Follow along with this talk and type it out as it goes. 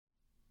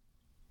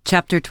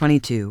Chapter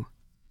 22.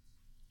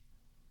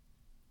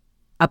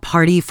 A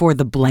party for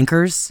the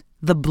Blenkers?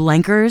 The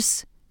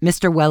Blenkers?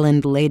 Mr.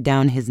 Welland laid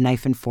down his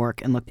knife and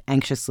fork and looked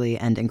anxiously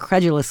and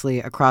incredulously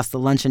across the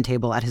luncheon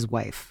table at his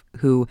wife,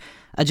 who,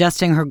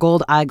 adjusting her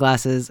gold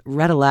eyeglasses,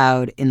 read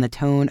aloud in the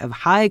tone of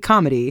high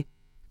comedy,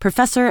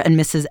 "Professor and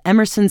Mrs.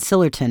 Emerson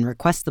Sillerton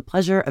request the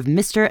pleasure of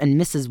Mr. and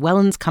Mrs.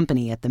 Welland's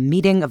company at the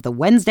meeting of the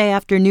Wednesday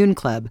Afternoon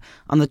Club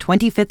on the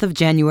 25th of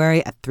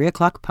January at 3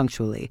 o'clock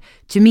punctually,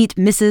 to meet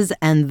Mrs.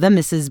 and the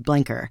Mrs.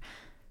 Blenker,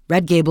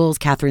 Red Gables,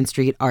 Catherine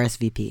Street,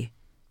 RSVP."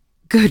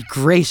 "Good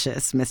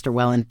gracious," Mr.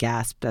 Welland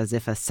gasped, as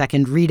if a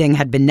second reading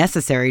had been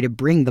necessary to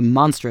bring the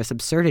monstrous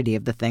absurdity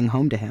of the thing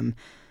home to him.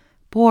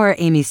 "Poor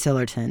Amy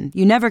Sillerton.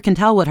 You never can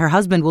tell what her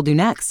husband will do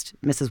next,"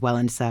 Mrs.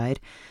 Welland sighed.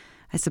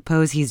 "I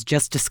suppose he's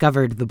just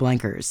discovered the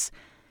Blenkers."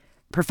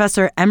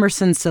 Professor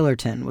Emerson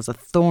Sillerton was a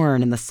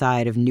thorn in the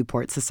side of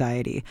Newport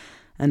society,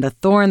 and a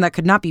thorn that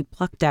could not be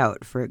plucked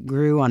out, for it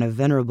grew on a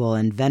venerable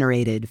and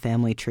venerated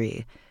family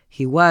tree.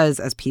 He was,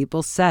 as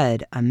people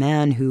said, a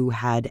man who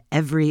had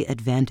every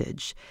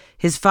advantage.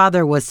 His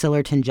father was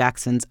Sillerton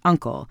Jackson's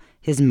uncle,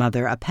 his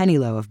mother a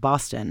Pennilow of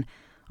Boston.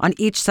 On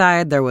each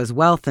side there was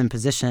wealth and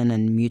position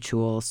and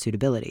mutual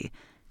suitability.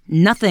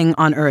 Nothing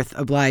on earth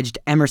obliged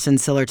Emerson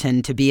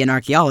Sillerton to be an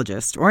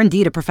archaeologist, or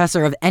indeed a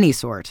professor of any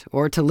sort,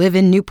 or to live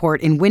in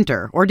Newport in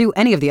winter, or do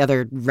any of the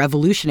other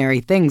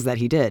revolutionary things that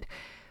he did.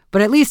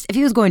 But at least if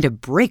he was going to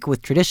break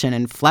with tradition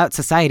and flout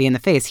society in the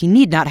face, he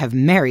need not have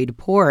married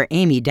poor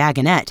Amy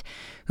Dagonet,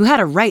 who had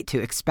a right to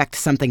expect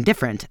something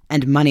different,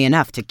 and money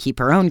enough to keep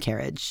her own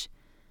carriage.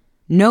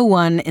 No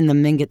one in the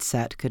Mingott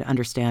set could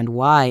understand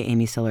why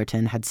Amy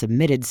Sillerton had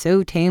submitted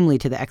so tamely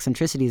to the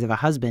eccentricities of a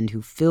husband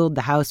who filled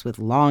the house with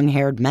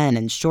long-haired men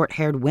and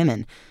short-haired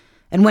women,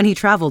 and when he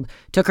traveled,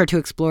 took her to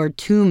explore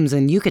tombs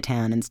in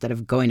Yucatan instead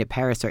of going to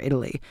Paris or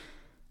Italy.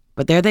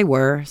 But there they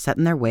were, set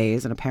in their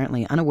ways and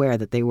apparently unaware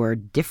that they were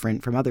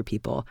different from other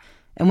people.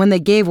 And when they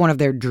gave one of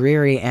their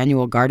dreary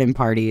annual garden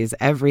parties,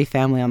 every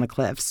family on the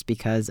cliffs,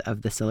 because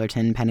of the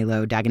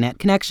Sillerton-Pennilow-Dagonet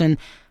connection,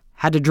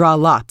 had to draw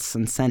lots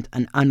and sent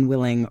an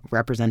unwilling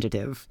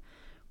representative.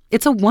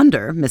 "It's a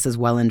wonder," Mrs.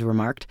 Welland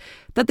remarked,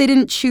 "that they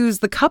didn't choose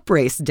the cup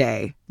race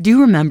day. Do you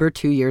remember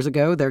 2 years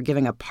ago they're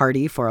giving a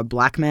party for a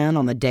black man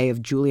on the day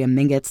of Julia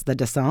Mingott's The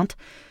Descent?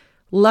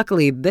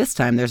 Luckily, this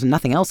time there's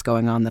nothing else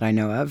going on that I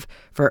know of,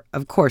 for,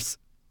 of course,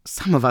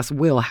 some of us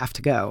will have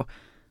to go."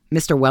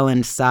 Mr.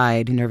 Welland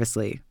sighed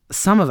nervously.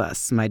 "Some of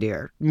us, my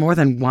dear. More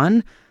than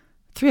one?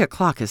 3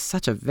 o'clock is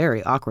such a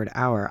very awkward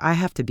hour. I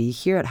have to be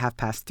here at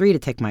 3:30 to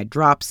take my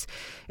drops.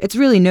 It's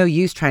really no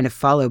use trying to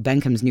follow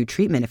Bencom's new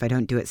treatment if I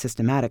don't do it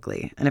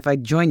systematically. And if I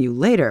join you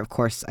later, of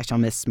course, I shall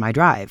miss my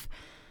drive."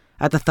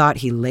 At the thought,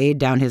 he laid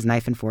down his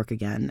knife and fork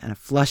again, and a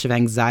flush of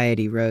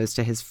anxiety rose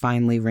to his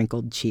finely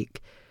wrinkled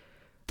cheek.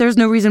 "There's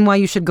no reason why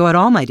you should go at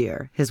all, my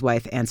dear," his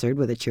wife answered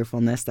with a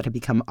cheerfulness that had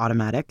become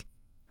automatic.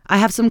 "I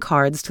have some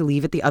cards to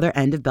leave at the other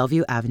end of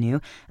Bellevue Avenue,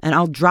 and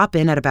I'll drop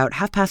in at about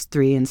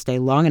 3:30 and stay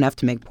long enough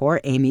to make poor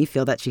Amy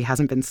feel that she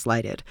hasn't been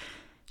slighted."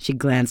 She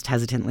glanced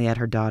hesitantly at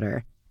her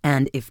daughter.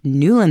 "And if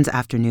Newland's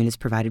afternoon is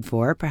provided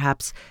for,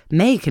 perhaps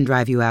May can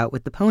drive you out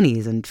with the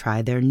ponies and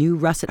try their new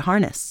russet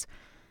harness."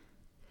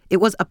 It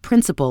was a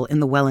principle in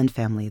the Welland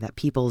family that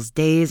people's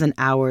days and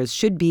hours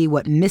should be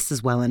what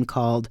Mrs. Welland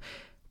called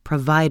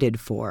provided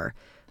for.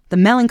 The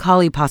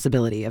melancholy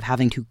possibility of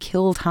having to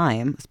kill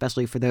time,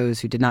 especially for those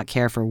who did not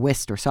care for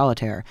whist or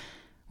solitaire,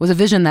 was a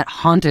vision that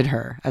haunted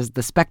her as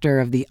the specter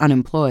of the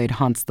unemployed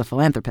haunts the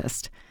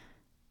philanthropist.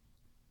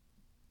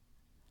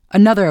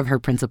 Another of her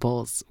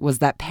principles was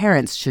that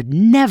parents should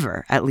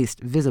never, at least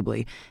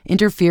visibly,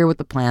 interfere with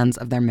the plans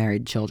of their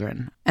married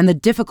children. And the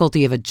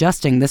difficulty of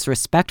adjusting this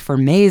respect for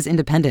May's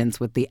independence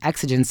with the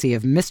exigency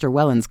of Mr.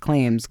 Welland's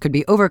claims could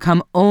be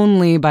overcome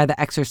only by the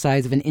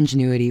exercise of an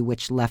ingenuity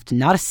which left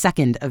not a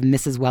second of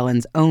Mrs.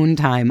 Welland's own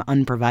time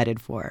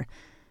unprovided for.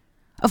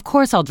 "Of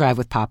course I'll drive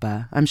with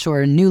Papa. I'm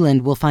sure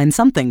Newland will find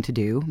something to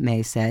do,"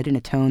 May said in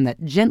a tone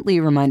that gently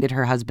reminded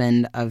her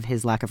husband of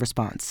his lack of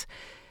response.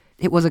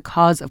 It was a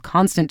cause of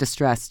constant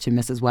distress to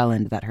Mrs.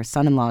 Welland that her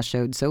son-in-law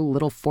showed so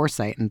little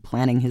foresight in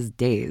planning his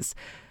days.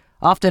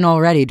 Often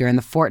already during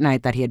the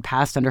fortnight that he had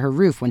passed under her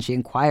roof when she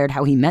inquired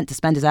how he meant to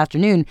spend his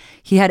afternoon,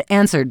 he had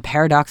answered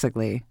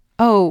paradoxically,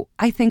 "Oh,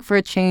 I think for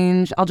a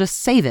change I'll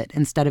just save it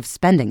instead of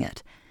spending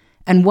it."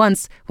 And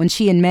once, when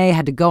she and May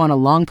had to go on a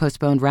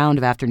long-postponed round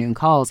of afternoon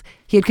calls,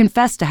 he had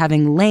confessed to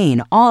having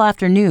lain all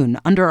afternoon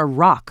under a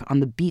rock on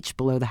the beach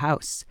below the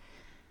house.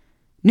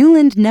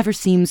 "Newland never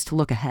seems to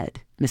look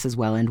ahead," Mrs.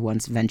 Welland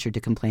once ventured to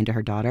complain to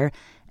her daughter,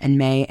 and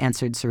May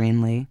answered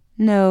serenely,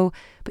 "No,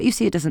 but you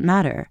see it doesn't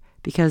matter,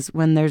 because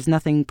when there's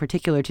nothing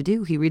particular to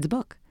do, he reads a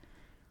book."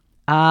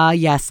 "Ah,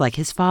 yes, like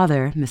his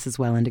father," Mrs.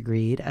 Welland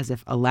agreed, as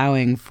if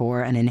allowing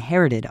for an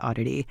inherited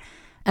oddity.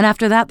 And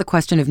after that, the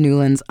question of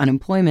Newland's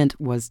unemployment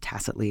was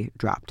tacitly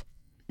dropped.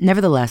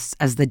 Nevertheless,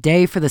 as the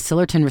day for the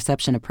Sillerton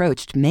reception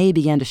approached, May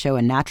began to show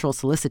a natural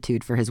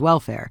solicitude for his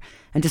welfare,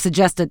 and to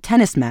suggest a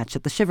tennis match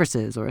at the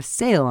Chiverses or a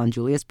sail on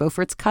Julius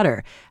Beaufort's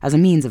cutter as a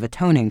means of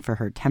atoning for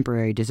her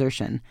temporary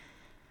desertion.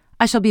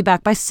 I shall be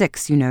back by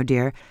 6, you know,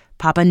 dear.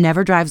 Papa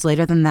never drives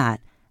later than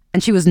that.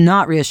 And she was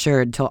not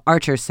reassured till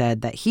Archer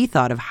said that he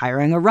thought of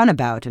hiring a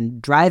runabout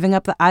and driving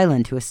up the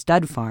island to a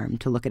stud farm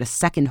to look at a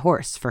second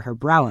horse for her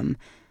Brougham.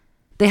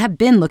 They had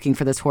been looking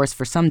for this horse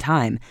for some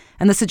time,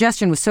 and the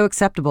suggestion was so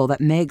acceptable that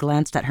May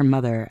glanced at her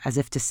mother as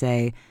if to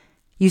say,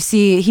 "You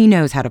see, he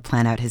knows how to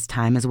plan out his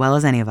time as well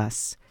as any of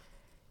us."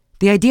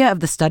 The idea of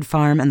the stud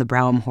farm and the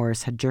Brougham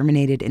horse had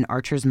germinated in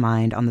Archer's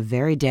mind on the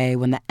very day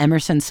when the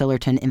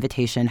Emerson-Sillerton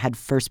invitation had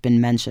first been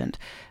mentioned,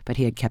 but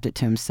he had kept it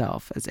to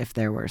himself, as if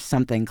there were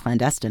something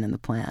clandestine in the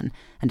plan,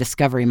 and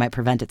discovery might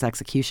prevent its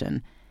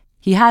execution.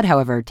 He had,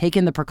 however,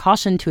 taken the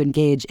precaution to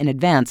engage in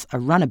advance a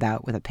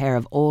runabout with a pair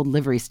of old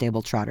livery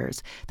stable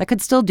trotters that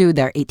could still do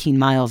their 18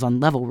 miles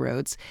on level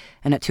roads,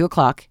 and at 2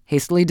 o'clock,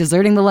 hastily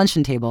deserting the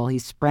luncheon table, he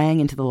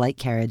sprang into the light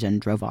carriage and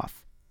drove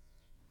off.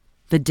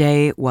 The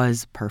day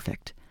was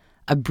perfect.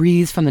 A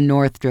breeze from the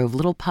north drove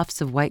little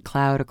puffs of white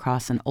cloud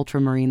across an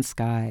ultramarine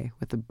sky,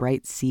 with the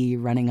bright sea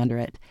running under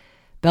it.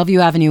 Bellevue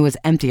Avenue was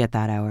empty at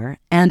that hour,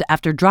 and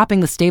after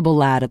dropping the stable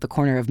lad at the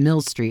corner of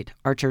Mills Street,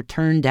 Archer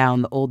turned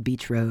down the old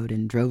beach road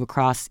and drove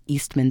across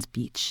Eastman's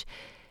Beach.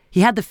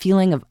 He had the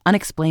feeling of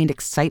unexplained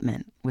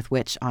excitement with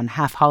which, on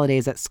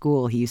half-holidays at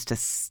school, he used to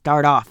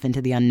start off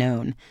into the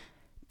unknown.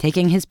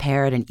 Taking his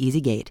pair at an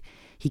easy gait,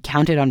 he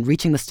counted on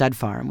reaching the stud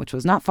farm, which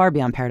was not far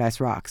beyond Paradise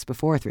Rocks,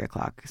 before 3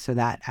 o'clock, so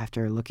that,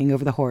 after looking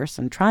over the horse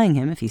and trying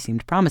him if he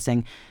seemed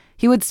promising,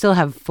 he would still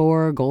have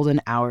 4 golden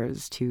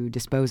hours to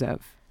dispose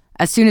of.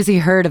 As soon as he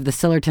heard of the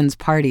Sillertons'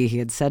 party, he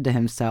had said to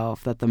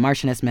himself that the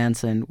Marchioness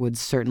Manson would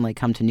certainly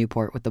come to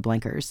Newport with the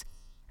Blenkers,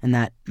 and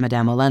that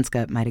Madame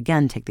Olenska might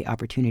again take the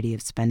opportunity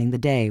of spending the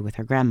day with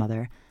her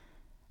grandmother.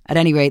 At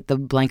any rate, the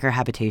Blenker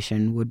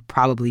habitation would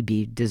probably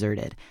be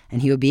deserted,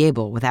 and he would be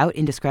able, without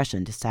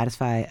indiscretion, to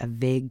satisfy a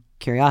vague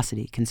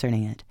curiosity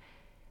concerning it.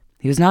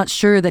 He was not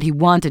sure that he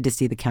wanted to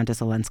see the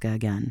Countess Olenska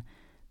again,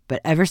 but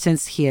ever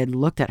since he had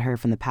looked at her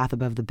from the path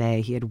above the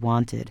bay, he had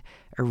wanted,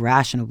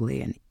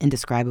 irrationally and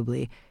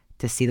indescribably,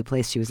 to see the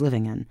place she was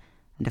living in,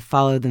 and to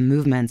follow the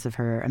movements of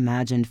her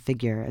imagined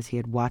figure as he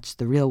had watched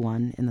the real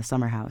one in the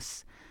summer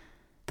house.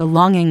 The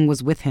longing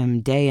was with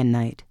him day and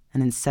night,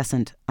 an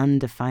incessant,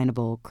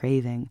 undefinable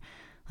craving,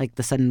 like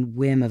the sudden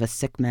whim of a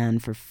sick man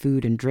for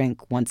food and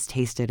drink once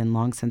tasted and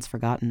long since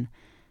forgotten.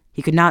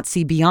 He could not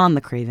see beyond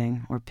the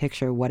craving, or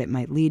picture what it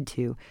might lead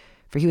to,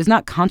 for he was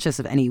not conscious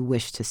of any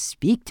wish to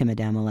speak to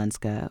Madame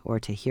Olenska or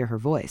to hear her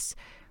voice.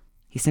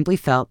 He simply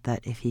felt that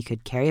if he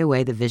could carry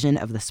away the vision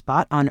of the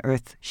spot on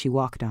earth she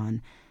walked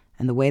on,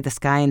 and the way the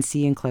sky and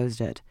sea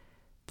enclosed it,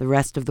 the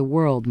rest of the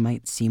world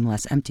might seem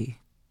less empty.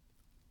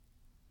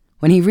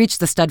 When he reached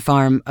the stud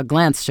farm, a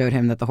glance showed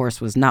him that the horse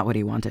was not what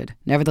he wanted.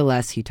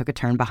 Nevertheless, he took a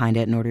turn behind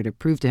it in order to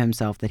prove to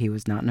himself that he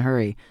was not in a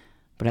hurry.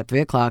 But at 3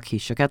 o'clock, he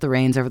shook out the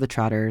reins over the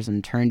trotters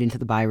and turned into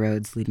the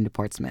byroads leading to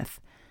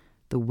Portsmouth.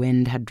 The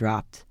wind had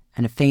dropped,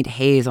 and a faint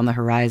haze on the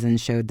horizon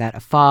showed that a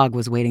fog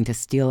was waiting to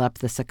steal up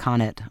the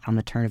Saconnet on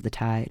the turn of the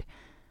tide.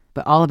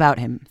 But all about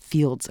him,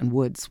 fields and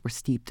woods were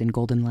steeped in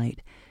golden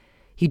light.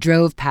 He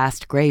drove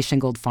past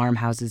gray-shingled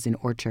farmhouses in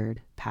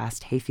orchard,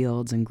 past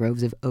hayfields and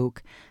groves of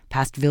oak,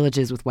 past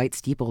villages with white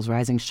steeples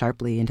rising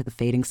sharply into the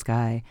fading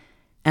sky.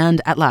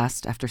 And at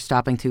last, after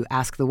stopping to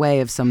ask the way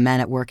of some men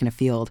at work in a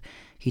field,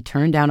 he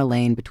turned down a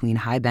lane between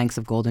high banks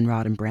of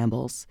goldenrod and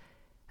brambles.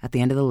 At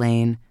the end of the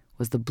lane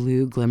was the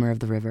blue glimmer of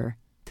the river.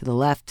 To the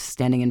left,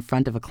 standing in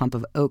front of a clump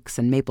of oaks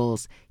and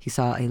maples, he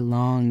saw a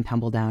long,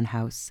 tumble-down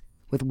house,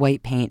 with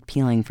white paint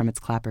peeling from its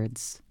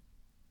clapboards.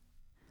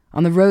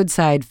 On the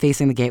roadside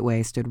facing the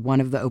gateway stood one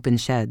of the open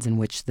sheds in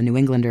which the New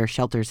Englander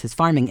shelters his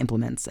farming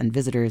implements and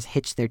visitors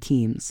hitch their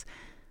teams.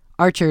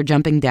 Archer,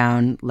 jumping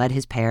down, led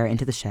his pair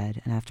into the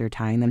shed, and after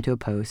tying them to a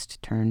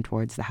post, turned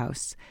towards the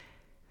house.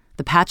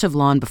 The patch of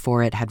lawn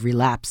before it had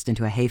relapsed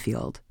into a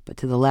hayfield, but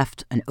to the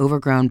left an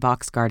overgrown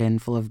box garden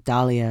full of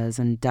dahlias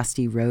and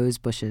dusty rose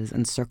bushes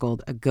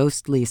encircled a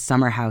ghostly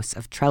summer house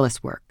of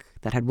trellis work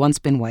that had once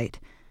been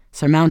white,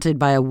 surmounted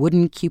by a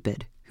wooden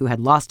Cupid who had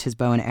lost his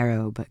bow and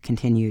arrow but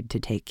continued to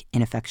take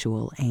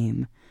ineffectual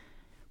aim.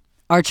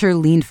 Archer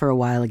leaned for a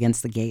while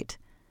against the gate.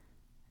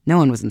 No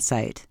one was in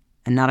sight,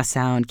 and not a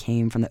sound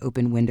came from the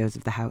open windows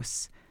of the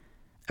house.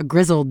 A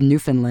grizzled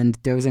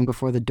Newfoundland dozing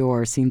before the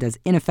door seemed as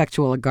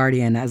ineffectual a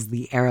guardian as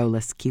the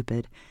arrowless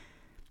Cupid.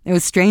 It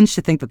was strange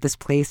to think that this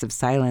place of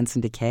silence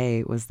and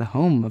decay was the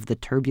home of the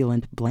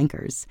turbulent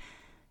Blenkers,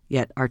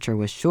 yet Archer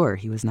was sure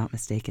he was not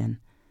mistaken.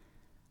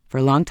 For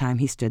a long time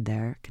he stood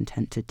there,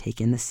 content to take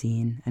in the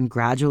scene, and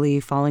gradually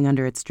falling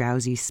under its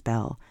drowsy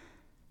spell.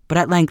 But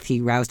at length he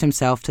roused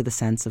himself to the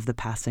sense of the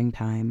passing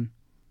time.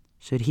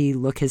 Should he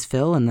look his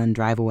fill and then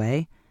drive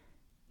away?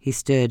 He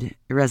stood,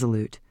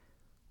 irresolute,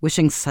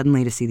 wishing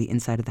suddenly to see the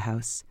inside of the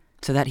house,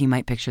 so that he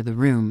might picture the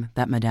room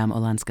that Madame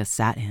Olenska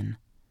sat in.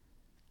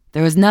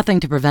 There was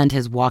nothing to prevent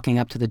his walking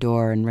up to the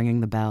door and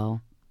ringing the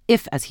bell.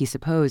 If, as he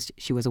supposed,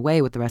 she was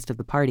away with the rest of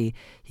the party,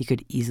 he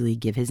could easily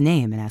give his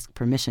name and ask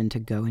permission to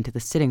go into the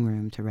sitting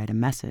room to write a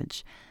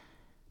message.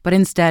 But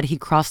instead, he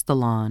crossed the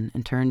lawn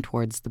and turned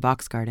towards the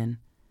box garden.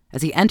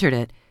 As he entered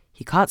it, he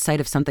he caught sight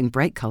of something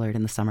bright-colored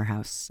in the summer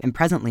house and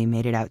presently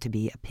made it out to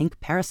be a pink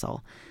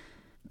parasol.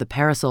 The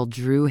parasol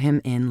drew him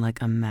in like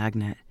a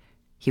magnet.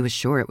 He was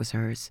sure it was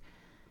hers.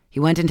 He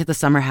went into the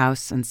summer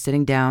house and,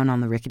 sitting down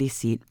on the rickety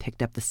seat,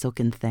 picked up the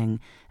silken thing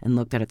and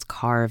looked at its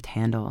carved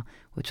handle,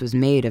 which was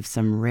made of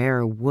some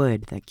rare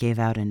wood that gave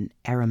out an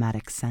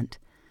aromatic scent.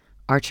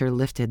 Archer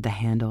lifted the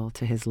handle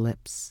to his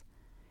lips.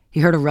 He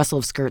heard a rustle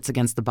of skirts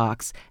against the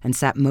box and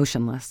sat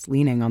motionless,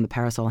 leaning on the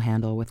parasol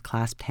handle with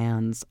clasped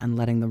hands and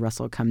letting the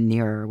rustle come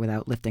nearer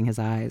without lifting his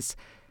eyes.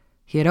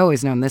 He had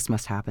always known this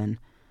must happen.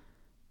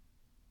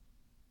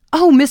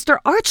 "Oh, Mr.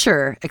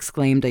 Archer!"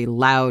 exclaimed a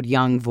loud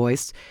young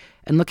voice,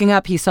 and looking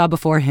up he saw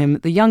before him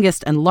the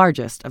youngest and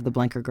largest of the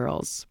Blenker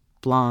girls,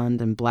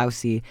 blonde and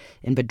blousy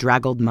in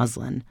bedraggled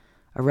muslin.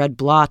 A red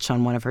blotch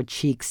on one of her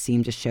cheeks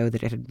seemed to show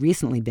that it had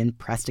recently been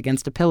pressed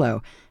against a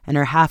pillow, and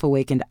her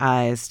half-awakened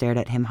eyes stared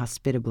at him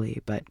hospitably,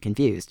 but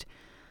confused.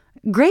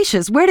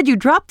 "Gracious, where did you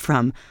drop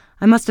from?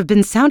 I must have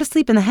been sound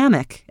asleep in the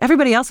hammock.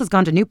 Everybody else has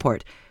gone to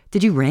Newport.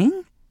 Did you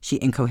ring?" she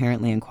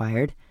incoherently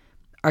inquired.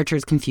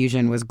 Archer's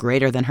confusion was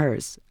greater than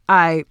hers.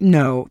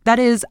 No. That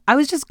is, I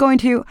was just going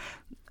to...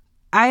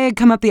 I had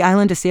come up the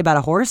island to see about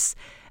a horse,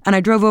 and I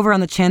drove over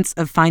on the chance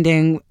of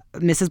finding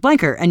Mrs.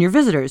 Blenker and your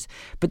visitors,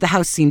 but the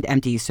house seemed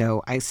empty,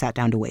 so I sat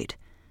down to wait.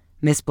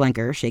 Miss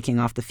Blenker, shaking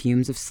off the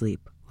fumes of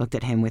sleep, looked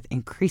at him with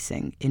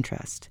increasing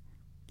interest.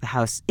 "The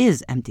house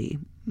is empty.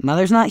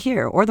 Mother's not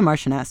here, or the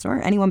Marchioness, or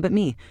anyone but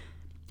me."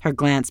 Her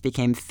glance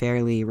became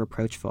fairly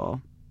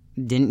reproachful.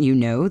 "Didn't you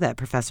know that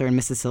Professor and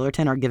Mrs.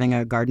 Sillerton are giving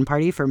a garden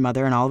party for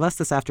Mother and all of us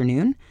this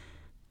afternoon?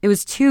 It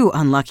was too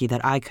unlucky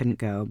that I couldn't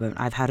go, but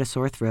I've had a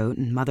sore throat,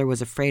 and Mother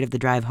was afraid of the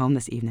drive home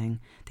this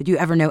evening. Did you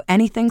ever know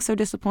anything so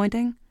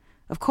disappointing?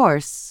 Of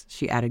course,"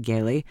 she added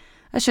gaily,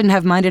 "I shouldn't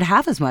have minded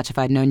half as much if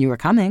I'd known you were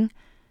coming."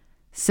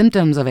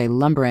 Symptoms of a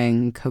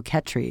lumbering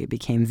coquetry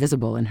became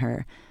visible in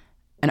her,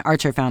 and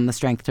Archer found the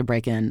strength to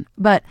break in.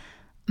 "But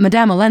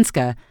Madame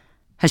Olenska,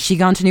 has she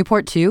gone to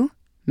Newport too?"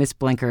 Miss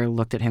Blenker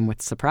looked at him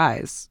with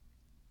surprise.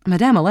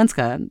 "Madame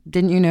Olenska?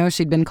 Didn't you know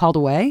she'd been called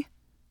away?"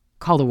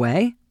 "Called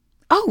away?"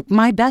 "Oh,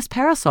 my best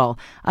parasol.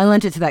 I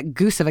lent it to that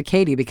goose of a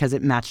Katie because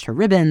it matched her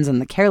ribbons,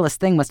 and the careless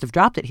thing must have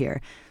dropped it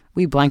here.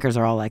 We Blenkers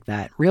are all like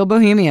that. Real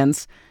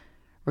bohemians."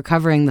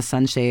 Recovering the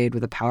sunshade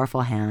with a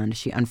powerful hand,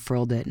 she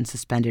unfurled it and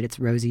suspended its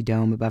rosy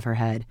dome above her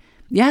head.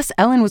 "Yes,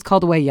 Ellen was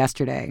called away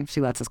yesterday.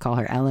 She lets us call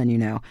her Ellen, you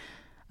know.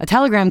 A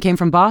telegram came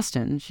from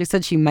Boston. She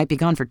said she might be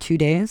gone for 2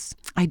 days.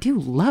 I do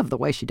love the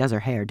way she does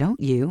her hair, don't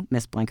you?"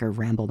 Miss Blenker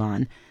rambled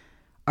on.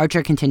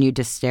 Archer continued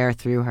to stare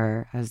through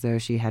her as though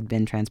she had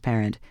been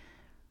transparent.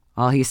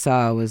 All he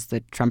saw was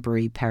the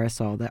trumpery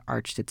parasol that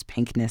arched its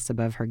pinkness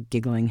above her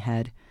giggling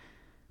head.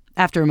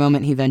 After a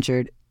moment, he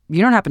ventured,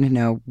 "You don't happen to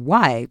know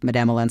why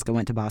Madame Olenska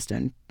went to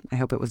Boston? I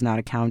hope it was not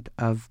account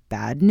of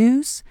bad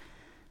news?"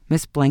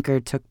 Miss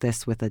Blenker took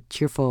this with a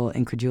cheerful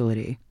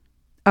incredulity.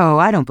 "Oh,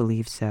 I don't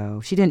believe so.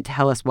 She didn't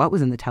tell us what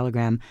was in the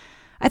telegram.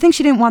 I think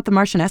she didn't want the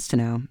Marchioness to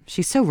know.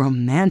 She's so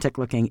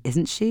romantic-looking,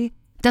 isn't she?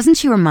 Doesn't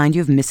she remind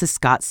you of Mrs.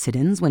 Scott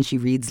Siddons when she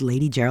reads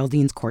Lady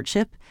Geraldine's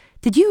Courtship?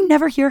 Did you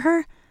never hear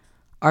her?"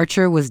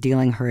 Archer was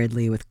dealing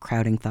hurriedly with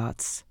crowding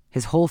thoughts.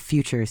 His whole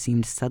future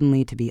seemed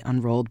suddenly to be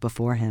unrolled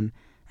before him,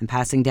 and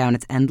passing down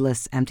its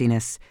endless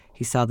emptiness,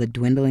 he saw the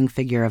dwindling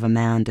figure of a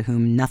man to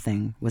whom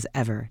nothing was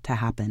ever to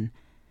happen.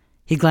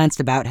 He glanced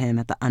about him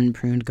at the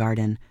unpruned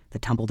garden, the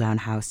tumble-down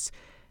house,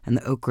 and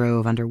the oak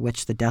grove under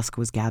which the dusk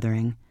was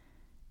gathering.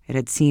 It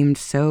had seemed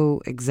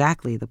so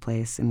exactly the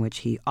place in which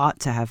he ought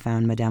to have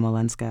found Madame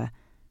Olenska,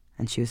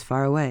 and she was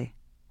far away,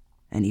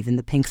 and even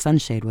the pink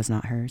sunshade was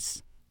not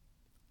hers.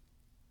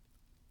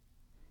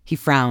 He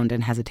frowned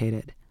and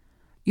hesitated.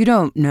 "You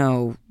don't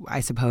know, I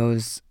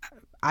suppose.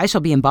 I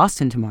shall be in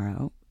Boston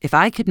tomorrow. If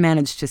I could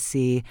manage to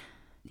see—"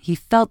 He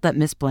felt that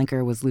Miss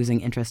Blenker was losing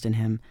interest in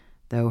him,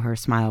 though her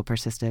smile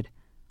persisted.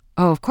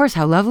 "Oh, of course,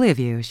 how lovely of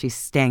you. She's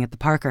staying at the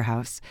Parker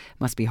house.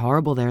 Must be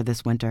horrible there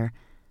this winter."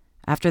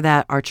 After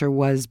that, Archer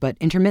was but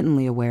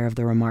intermittently aware of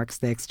the remarks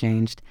they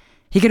exchanged.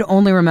 He could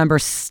only remember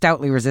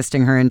stoutly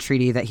resisting her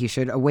entreaty that he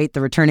should await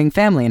the returning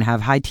family and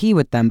have high tea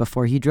with them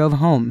before he drove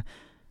home.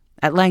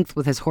 At length,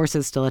 with his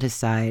horses still at his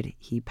side,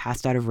 he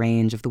passed out of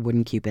range of the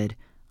wooden Cupid,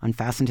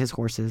 unfastened his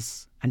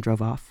horses, and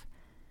drove off.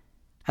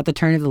 At the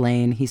turn of the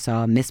lane, he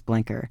saw Miss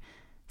Blenker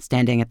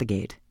standing at the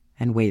gate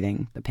and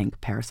waving the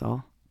pink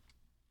parasol.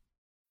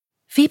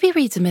 Phoebe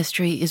Reads a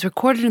Mystery is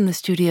recorded in the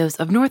studios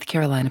of North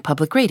Carolina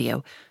Public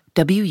Radio,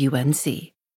 WUNC.